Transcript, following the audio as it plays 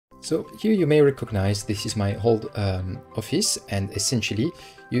So here you may recognize this is my old office, and essentially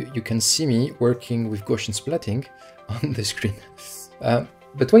you can see me working with Gaussian splatting on the screen.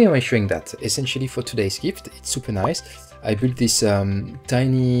 But why am I showing that? Essentially for today's gift, it's super nice. I built this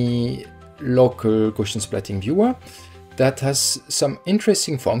tiny local Gaussian splatting viewer that has some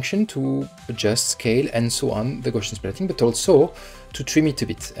interesting function to adjust scale and so on the Gaussian splatting, but also to trim it a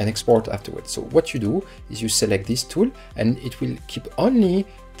bit and export afterwards. So what you do is you select this tool and it will keep only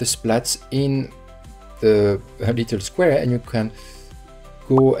the splats in the little square, and you can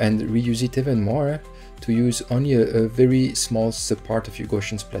go and reuse it even more to use only a very small part of your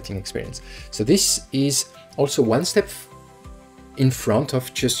Gaussian splatting experience. So this is also one step in front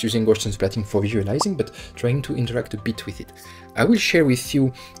of just using Gaussian splatting for visualizing, but trying to interact a bit with it. I will share with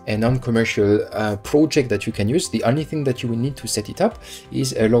you a non-commercial project that you can use. The only thing that you will need to set it up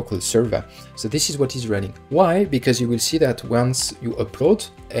is a local server. So this is what is running. Why? Because you will see that once you upload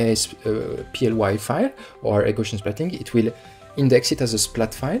a PLY file or a Gaussian splatting, it will index it as a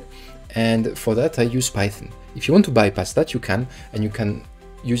splat file. And for that, I use Python. If you want to bypass that, you can, and you can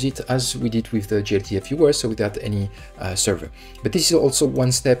use it as we did with the GLTF viewer, so without any server. But this is also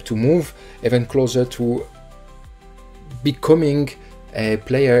one step to move even closer to becoming a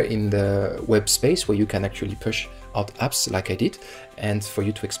player in the web space where you can actually push out apps like I did, and for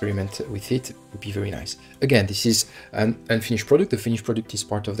you to experiment with it would be very nice. Again, this is an unfinished product. The finished product is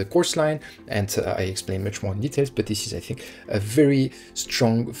part of the course line, and I explain much more in details, but this is, I think, a very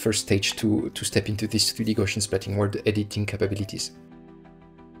strong first stage to step into this 3D Gaussian splatting world editing capabilities.